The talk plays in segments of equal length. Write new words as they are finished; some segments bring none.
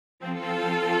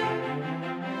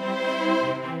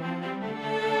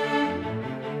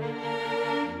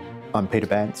I'm Peter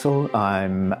Bansell.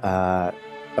 I'm a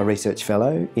research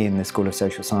fellow in the School of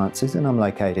Social Sciences, and I'm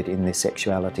located in the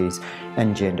Sexualities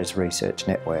and Genders Research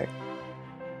Network.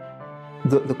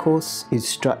 The course is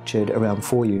structured around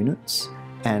 4 units,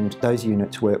 and those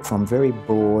units work from very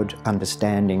broad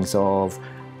understandings of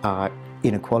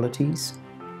inequalities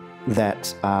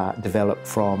that develop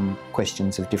from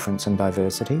questions of difference and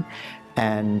diversity,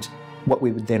 and what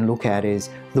we would then look at is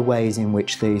the ways in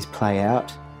which these play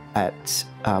out at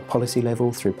policy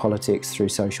level, through politics, through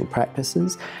social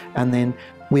practices. And then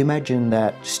we imagine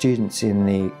that students in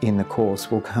the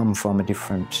course will come from a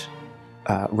different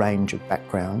range of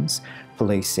backgrounds,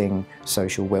 policing,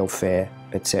 social welfare,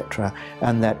 etc.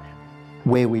 And that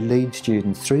where we lead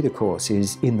students through the course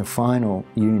is in the final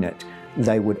unit,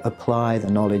 they would apply the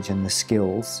knowledge and the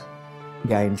skills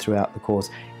gained throughout the course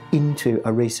into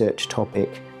a research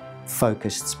topic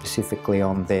focused specifically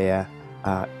on their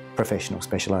professional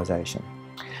specialisation.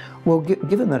 Well,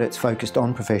 given that it's focused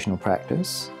on professional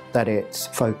practice, that it's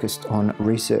focused on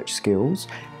research skills,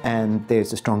 and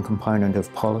there's a strong component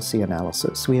of policy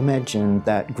analysis, we imagine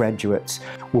that graduates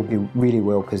will be really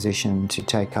well positioned to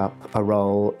take up a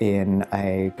role in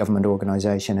a government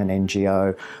organisation, an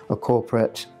NGO, a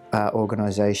corporate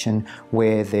organisation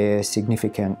where their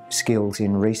significant skills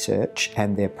in research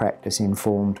and their practice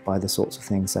informed by the sorts of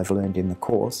things they've learned in the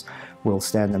course will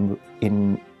stand them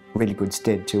in really good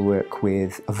stead to work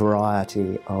with a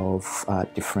variety of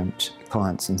different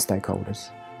clients and stakeholders.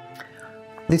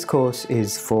 This course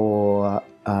is for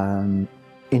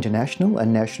international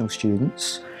and national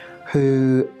students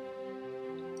who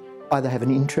either have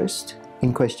an interest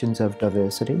in questions of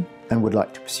diversity and would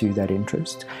like to pursue that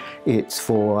interest. It's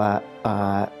for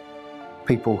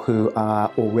people who are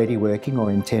already working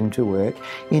or intend to work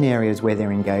in areas where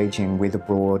they're engaging with a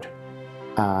broad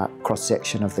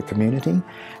cross-section of the community,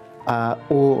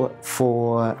 or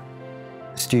for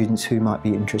students who might be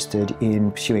interested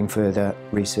in pursuing further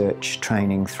research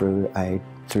training through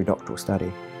doctoral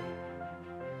study.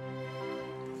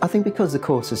 I think because the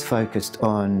course is focused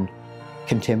on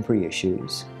contemporary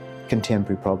issues,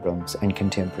 contemporary problems and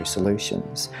contemporary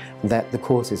solutions, that the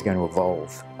course is going to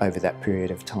evolve over that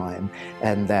period of time,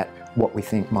 and that what we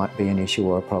think might be an issue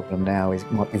or a problem now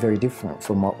might be very different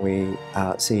from what we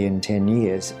see in 10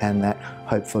 years, and that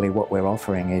hopefully what we're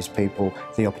offering is people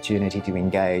the opportunity to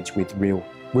engage with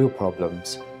real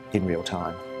problems in real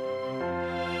time.